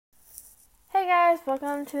guys,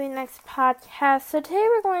 welcome to the next podcast. So today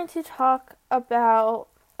we're going to talk about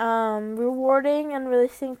rewarding and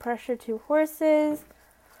releasing pressure to horses.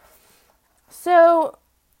 So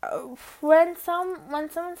when someone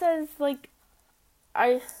says like,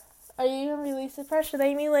 are you gonna release the pressure?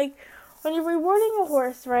 They mean like when you're rewarding a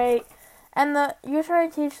horse, right? And you're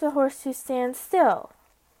trying to teach the horse to stand still.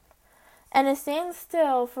 And it stands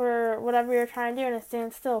still for whatever you're trying to do, and it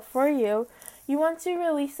stands still for you. You want to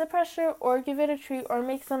release the pressure or give it a treat or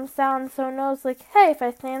make some sound so it knows like, hey, if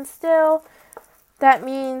I stand still, that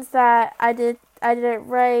means that I did it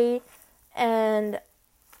right, and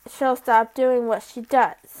she'll stop doing what she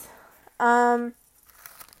does. And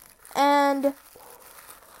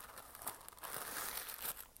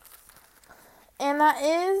that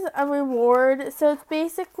is a reward. So it's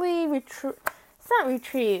basically it's not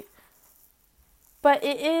retrieve, but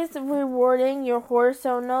it is rewarding your horse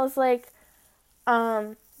so it knows like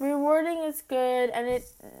rewarding is good, and it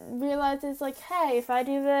realizes like, hey, if I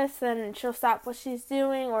do this, then she'll stop what she's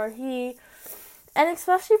doing, or he. And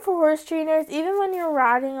especially for horse trainers, even when you're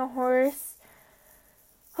riding a horse,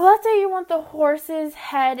 let's say you want the horse's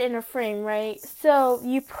head in a frame, right? So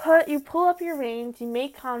you pull up your reins, you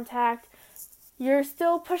make contact, you're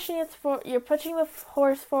still pushing you're pushing the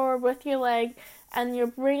horse forward with your leg, and you're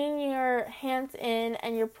bringing your hands in,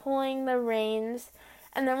 and you're pulling the reins.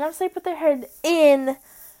 And then once they put their head in,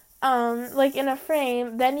 like in a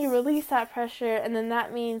frame, then you release that pressure, and then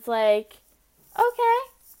that means like, okay,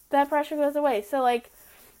 that pressure goes away. So like,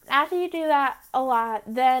 after you do that a lot,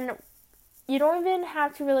 then you don't even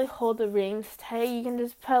have to really hold the reins tight. You can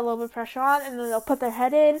just put a little bit of pressure on, and then they'll put their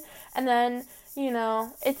head in, and then,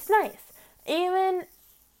 it's nice. Even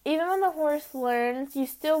when the horse learns, you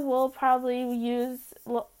still will probably use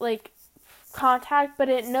like contact, but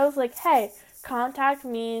it knows like, hey, contact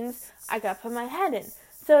means I gotta put my head in.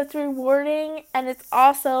 So it's rewarding, and it's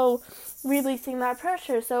also releasing that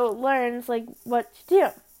pressure, so it learns like what to do.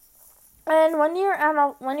 And when you have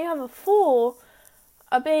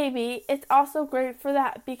a baby, it's also great for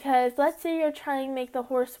that, because let's say you're trying to make the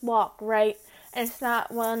horse walk, right? And it's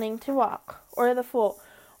not wanting to walk, or the foal.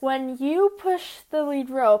 When you push the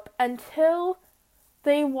lead rope until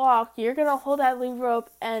they walk, you're going to hold that lead rope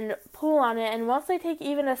and pull on it, and once they take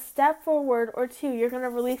even a step forward or two, you're going to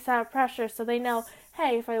release that pressure, so they know,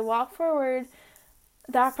 hey, if I walk forward,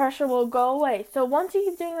 that pressure will go away. So once you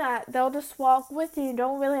keep doing that, they'll just walk with you. You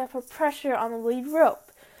don't really have to put pressure on the lead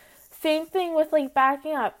rope. Same thing with like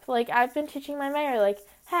backing up. Like I've been teaching my mare, like,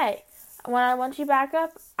 hey, when I want you back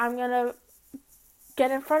up, I'm going to get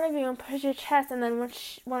in front of you and push your chest, and then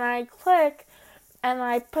when I click and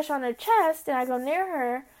I push on her chest and I go near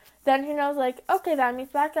her, then she knows like, okay, that means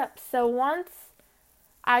back up. So once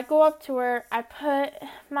I go up to her, I put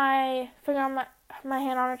my finger on my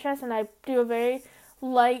hand on her chest, and I do a very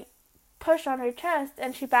light push on her chest,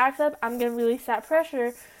 and she backs up, I'm going to release that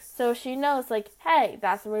pressure, so she knows like, hey,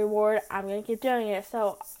 that's a reward, I'm going to keep doing it,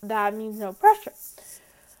 so that means no pressure.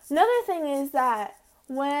 Another thing is that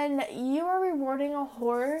when you are rewarding a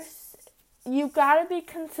horse, you gotta be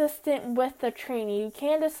consistent with the training. You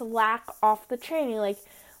can't just lack off the training. Like,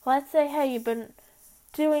 let's say, hey, you've been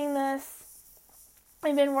doing this,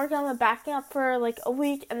 you've been working on the backing up for like a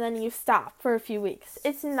week, and then you stop for a few weeks.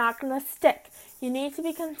 It's not gonna stick. You need to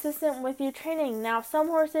be consistent with your training. Now, some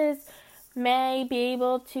horses may be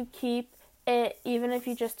able to keep it even if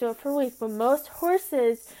you just do it for a week, but most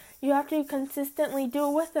horses, you have to consistently do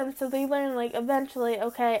it with them, so they learn, like, eventually,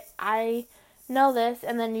 okay, I know this,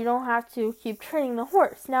 and then you don't have to keep training the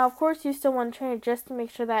horse. Now, of course, you still want to train it just to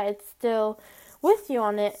make sure that it's still with you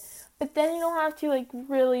on it, but then you don't have to, like,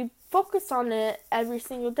 really focus on it every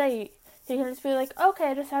single day. You can just be like,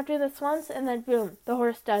 okay, I just have to do this once, and then boom, the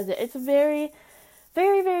horse does it. It's very,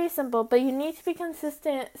 very, very simple, but you need to be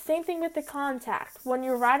consistent. Same thing with the contact. When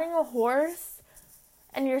you're riding a horse,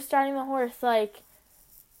 and you're starting the horse, like,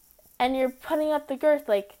 and you're putting up the girth,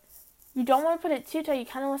 like, you don't want to put it too tight. You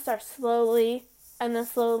kind of want to start slowly, and then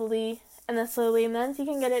slowly, and then slowly, and then so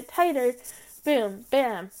you can get it tighter. Boom,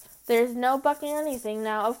 bam. There's no bucking or anything.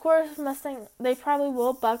 Now, of course, Mustang, they probably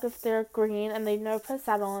will buck if they're green and they never put a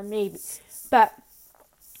saddle on, maybe. But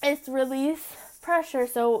it's release pressure,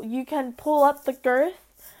 so you can pull up the girth,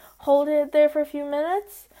 hold it there for a few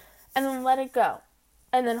minutes, and then let it go.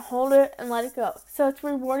 And then hold it and let it go. So it's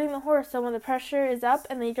rewarding the horse. So when the pressure is up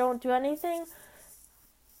and they don't do anything,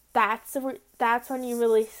 that's when you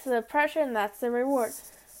release the pressure, and that's the reward.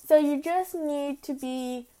 So you just need to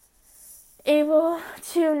be able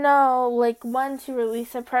to know like when to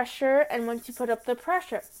release the pressure and when to put up the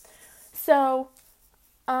pressure. So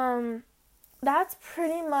that's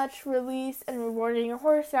pretty much release and rewarding your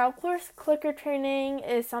horse. Now, of course, clicker training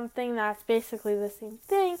is something that's basically the same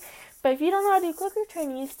thing, but if you don't know how to do clicker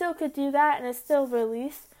training, you still could do that, and it's still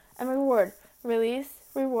release and reward. Release,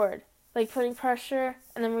 reward. Like putting pressure,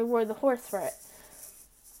 and then reward the horse for it.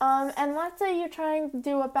 And let's say you're trying to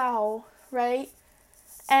do a bow, right?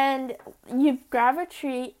 And you grab a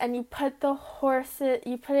treat, and you put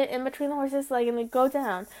it in between the horse's leg, and they go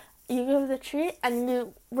down. You give the treat, and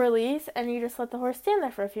you release, and you just let the horse stand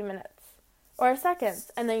there for a few minutes or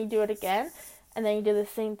seconds, and then you do it again, and then you do the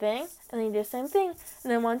same thing, and then you do the same thing,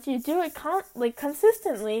 and then once you do it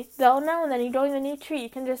consistently, they'll know, and then you don't even need treat. You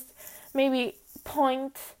can just maybe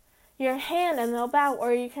point your hand, and they'll bow,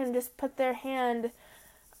 or you can just put their hand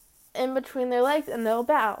in between their legs, and they'll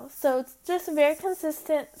bow. So it's just a very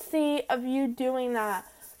consistency of you doing that.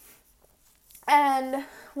 And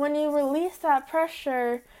when you release that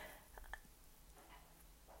pressure,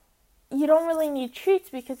 you don't really need treats,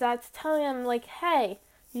 because that's telling them, like, hey,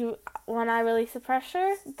 when I release the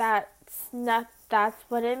pressure, that's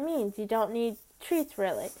what it means. You don't need treats,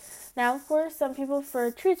 really. Now, of course, some people prefer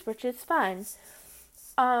treats, which is fine.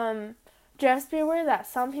 Just be aware that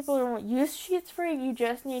some people don't use treats for it. You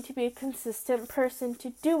just need to be a consistent person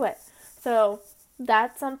to do it. So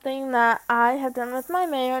that's something that I have done with my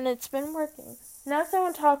mare, and it's been working. Next I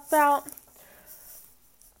want to talk about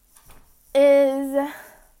is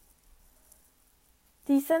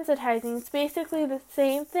desensitizing. It's basically the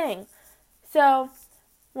same thing. So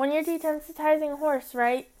when you're desensitizing a horse,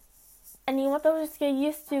 right, and you want the horse to get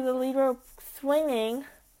used to the lead rope swinging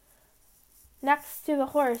next to the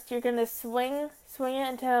horse, you're going to swing it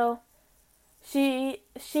until she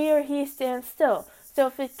or he stands still. So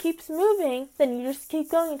if it keeps moving, then you just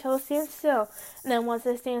keep going until it stands still. And then once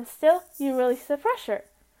it stands still, you release the pressure.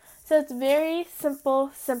 So it's a very simple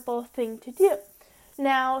thing to do.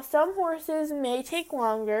 Now, some horses may take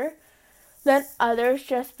longer than others,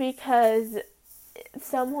 just because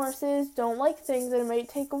some horses don't like things and it may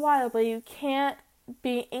take a while, but you can't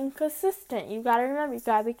be inconsistent. You gotta remember, you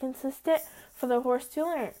gotta be consistent for the horse to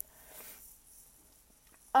learn.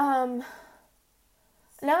 Now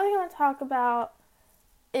we're going to talk about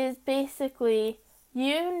is basically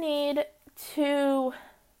you need to,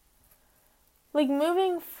 like,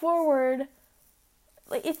 moving forward,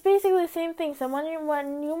 like, it's basically the same thing. So when you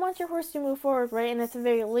want your horse to move forward, right, and it's a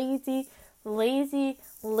very lazy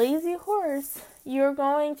horse, you're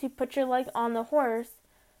going to put your leg on the horse,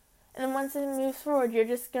 and then once it moves forward, you're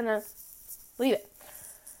just going to leave it.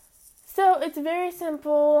 So it's very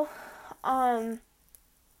simple,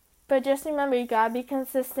 but just remember, you gotta be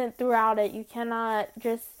consistent throughout it. You cannot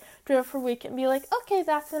just do it for a week and be like, okay,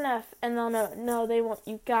 that's enough, and they'll know. No, they won't.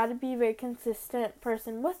 You gotta be a very consistent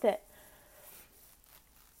person with it.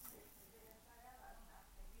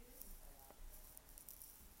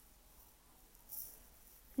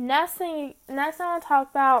 Next I want to talk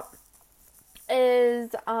about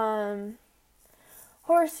is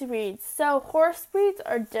horse breeds. So horse breeds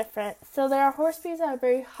are different. So there are horse breeds that are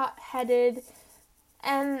very hot-headed,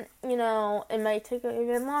 and, it might take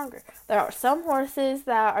even longer. There are some horses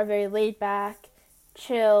that are very laid back,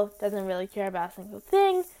 chill, doesn't really care about a single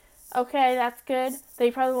thing. Okay, that's good. They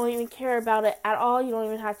probably won't even care about it at all. You don't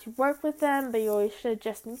even have to work with them, but you always should,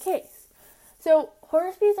 just in case. So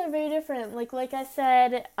horse breeds are very different. Like I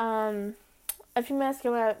said a few minutes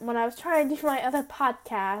ago when I was trying to do my other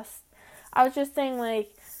podcast, I was just saying, like,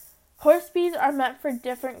 horse breeds are meant for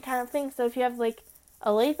different kind of things. So if you have, like,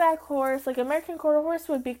 a laid-back horse, like American Quarter Horse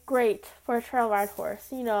would be great for a trail ride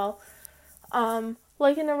horse,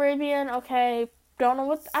 like an Arabian, okay, I don't know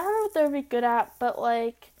what they would be good at, but,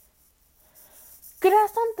 like, good at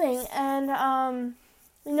something. And,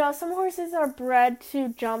 some horses are bred to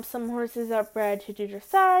jump, some horses are bred to do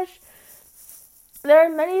dressage. There are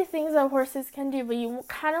many things that horses can do, but you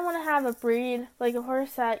kind of want to have a breed, like a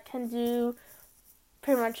horse that can do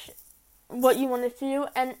pretty much what you want it to do.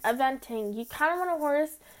 And eventing, you kind of want a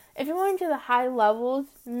horse, if you're going to the high levels,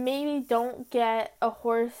 maybe don't get a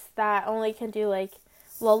horse that only can do, like,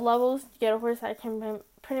 low levels. Get a horse that can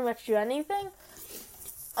pretty much do anything.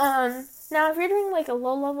 Now, if you're doing, like, a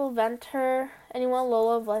low-level venter, and you want a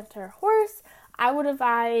low-level venter horse, I would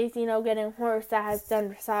advise, getting a horse that has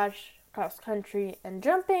done dressage, cross-country, and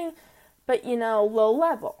jumping, but, low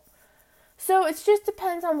level. So it just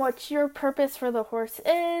depends on what your purpose for the horse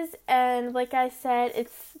is, and like I said,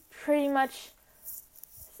 it's pretty much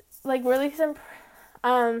like releasing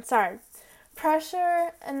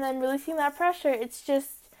pressure, and then releasing that pressure.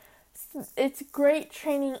 It's great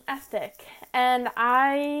training ethic, and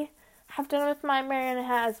I have done it with my mare, and it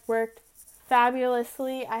has worked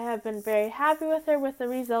fabulously. I have been very happy with her with the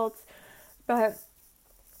results, But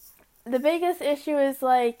the biggest issue is,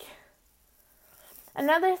 like,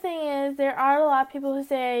 another thing is there are a lot of people who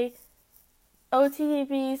say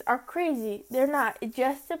OTBs are crazy. They're not. It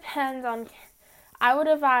just depends on, I would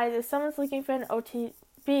advise if someone's looking for an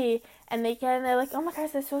OTB and they're like, oh my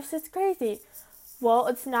gosh, this horse is crazy. Well,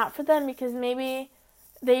 it's not for them, because maybe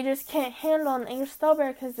they just can't handle an English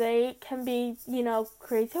thoroughbred because they can be,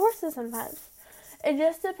 crazy horses sometimes. It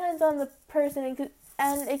just depends on the person,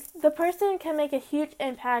 and the person can make a huge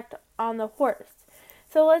impact on the horse.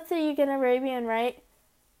 So let's say you get an Arabian, right?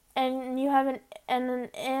 And you have an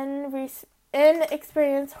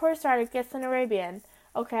inexperienced horse rider gets an Arabian.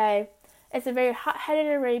 Okay, it's a very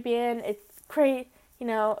hot-headed Arabian. It's crazy,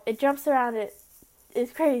 it jumps around.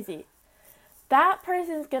 It's crazy. That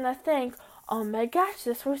person's gonna think, oh my gosh,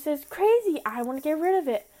 this horse is crazy. I want to get rid of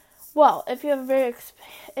it. Well, if you have a very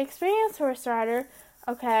experienced horse rider,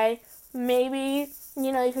 okay, maybe,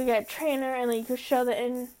 you could get a trainer and you could show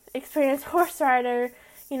the inexperienced horse rider,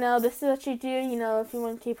 this is what you do, if you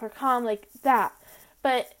want to keep her calm, like that.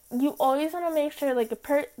 But you always want to make sure, like,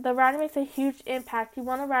 the rider makes a huge impact. You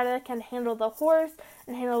want a rider that can handle the horse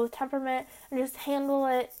and handle the temperament and just handle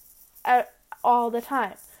it all the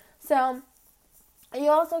time. So you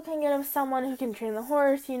also can get someone who can train the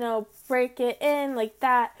horse, break it in like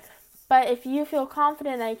that. But if you feel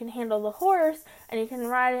confident that you can handle the horse and you can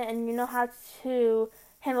ride it and you know how to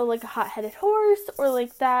handle like a hot-headed horse or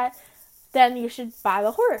like that, then you should buy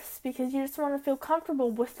the horse, because you just want to feel comfortable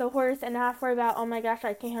with the horse and not have to worry about, oh my gosh,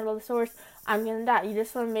 I can't handle this horse, I'm gonna die. You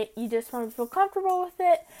just want to feel comfortable with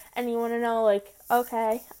it, and you want to know, like,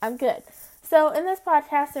 okay, I'm good. So in this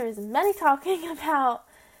podcast, there is many talking about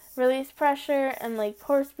release pressure and like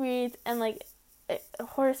horse breeds and like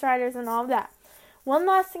horse riders and all of that. One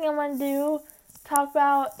last thing I want to talk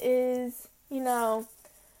about is,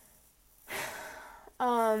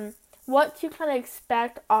 what to kind of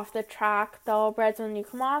expect off the track, thoroughbreds, when you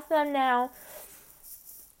come off them. Now,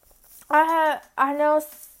 I know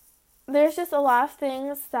there's just a lot of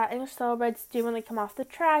things that English thoroughbreds do when they come off the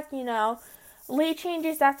track, lead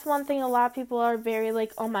changes. That's one thing a lot of people are very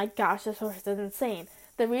like, oh my gosh, this horse is insane.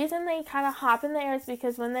 The reason they kind of hop in the air is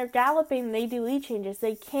because when they're galloping, they do lead changes.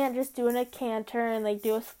 They can't just do a canter and like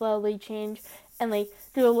do a slow lead change and like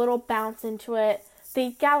do a little bounce into it.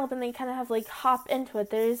 They gallop and they kind of have like hop into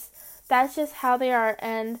it. That's just how they are.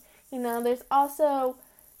 And there's also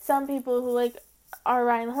some people who like are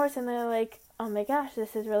riding the horse and they're like, oh my gosh,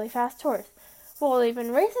 this is a really fast horse. Well, they've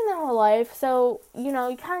been racing their whole life, so you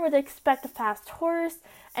kind of would expect a fast horse,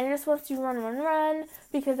 and it just wants to run,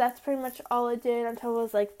 because that's pretty much all it did until it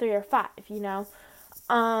was like 3 or 5,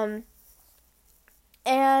 And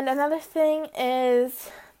another thing is,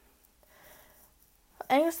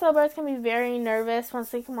 English thoroughbreds can be very nervous once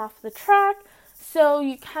they come off the track, so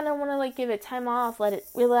you kind of want to like give it time off, let it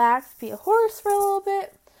relax, be a horse for a little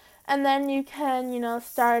bit, and then you can,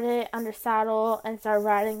 start it under saddle and start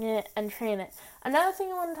riding it and train it. Another thing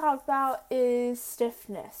I want to talk about is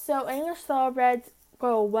stiffness. So English thoroughbreds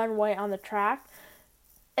go one way on the track.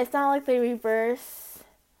 It's not like they reverse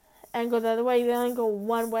and go the other way. They only go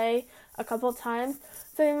one way a couple times.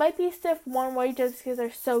 So they might be stiff one way just because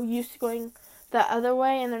they're so used to going the other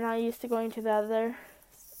way and they're not used to going to the other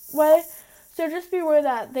way. So just be aware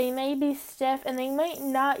that they may be stiff and they might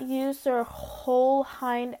not use their whole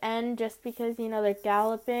hind end just because, they're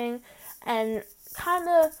galloping, and kind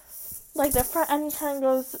of like the front end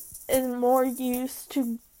is more used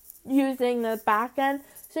to using the back end.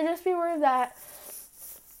 So just be aware that,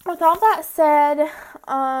 with all that said,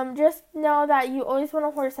 just know that you always want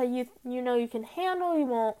a horse that you can handle. You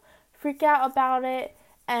won't freak out about it,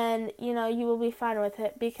 and you will be fine with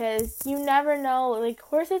it, because you never know. Like,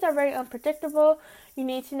 horses are very unpredictable. You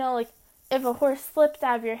need to know, like, if a horse slips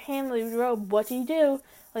out of your hand, leave the road, what do you do?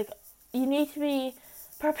 Like, you need to be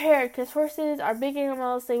prepared, because horses are big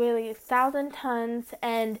animals. They weigh like 1,000 tons,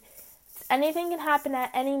 and anything can happen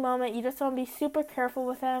at any moment. You just want to be super careful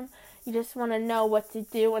with them. You just want to know what to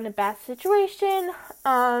do in a bad situation.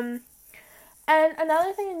 And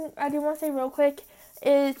another thing I do want to say real quick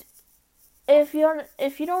is, if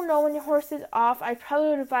you don't know when your horse is off, I probably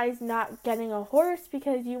would advise not getting a horse,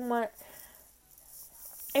 because you want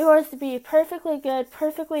your horse to be perfectly good,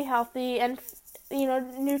 perfectly healthy, and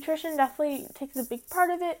nutrition definitely takes a big part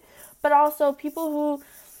of it. But also, people who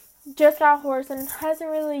just got a horse and hasn't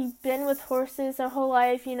really been with horses their whole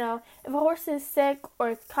life, if a horse is sick or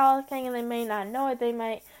it's colicking and they may not know it, they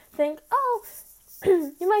might think, oh,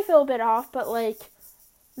 you might feel a bit off, but like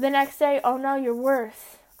the next day, oh no, you're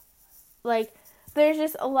worse. Like, there's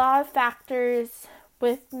just a lot of factors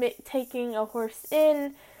with taking a horse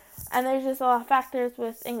in. And there's just a lot of factors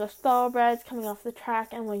with English thoroughbreds coming off the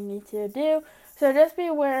track and what you need to do. So just be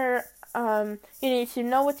aware, you need to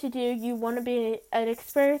know what to do. You want to be an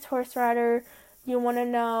experienced horse rider. You want to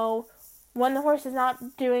know when the horse is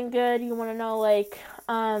not doing good. You want to know, like,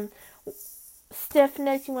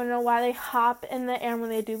 stiffness. You want to know why they hop in the air when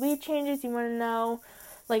they do lead changes. You want to know,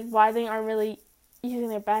 like, why they aren't really using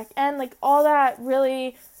their back end. Like, all that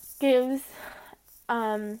really gives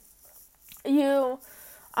you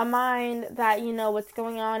a mind that you know what's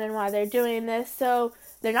going on and why they're doing this. So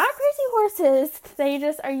they're not crazy horses. They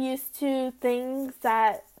just are used to things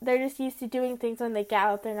that they're just used to doing things when they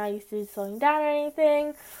gallop. They're not used to slowing down or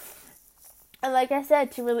anything. And like I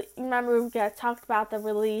said, to really remember, we got talked about the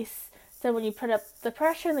release. So when you put up the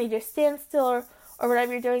pressure and they just stand still, or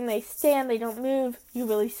whatever you're doing, they stand, they don't move, you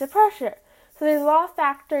release the pressure. So there's a lot of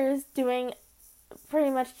factors doing pretty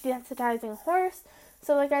much desensitizing a horse.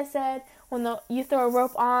 So like I said, when you throw a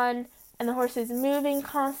rope on and the horse is moving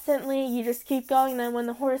constantly, you just keep going. Then when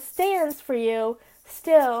the horse stands for you,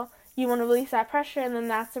 still, you want to release that pressure, and then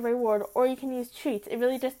that's the reward. Or you can use treats. It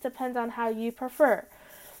really just depends on how you prefer.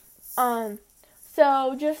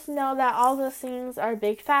 So just know that all those things are a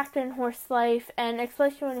big factor in horse life, and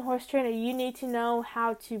especially when you're a horse trainer, you need to know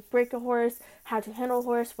how to break a horse, how to handle a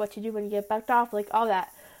horse, what to do when you get bucked off, like all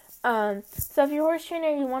that. So if you're a horse trainer,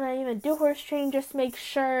 you want to even do horse training, just make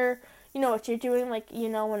sure you know what you're doing. Like, you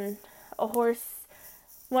know, when a horse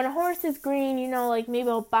is green, you know, like maybe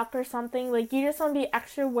a buck or something, like you just want to be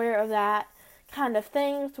extra aware of that kind of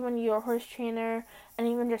things when you're a horse trainer, and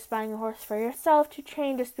even just buying a horse for yourself to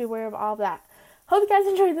train, just be aware of all that. Hope you guys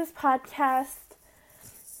enjoyed this podcast.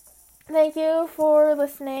 Thank you for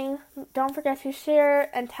listening. Don't forget to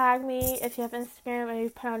share and tag me if you have Instagram and you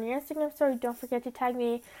put on your Instagram story. Don't forget to tag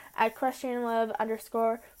me at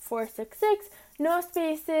questionlove_466. No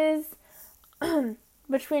spaces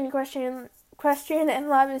between question and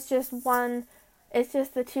love. Is just one. It's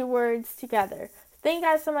just the two words together. Thank you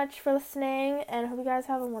guys so much for listening, and I hope you guys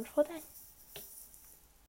have a wonderful day.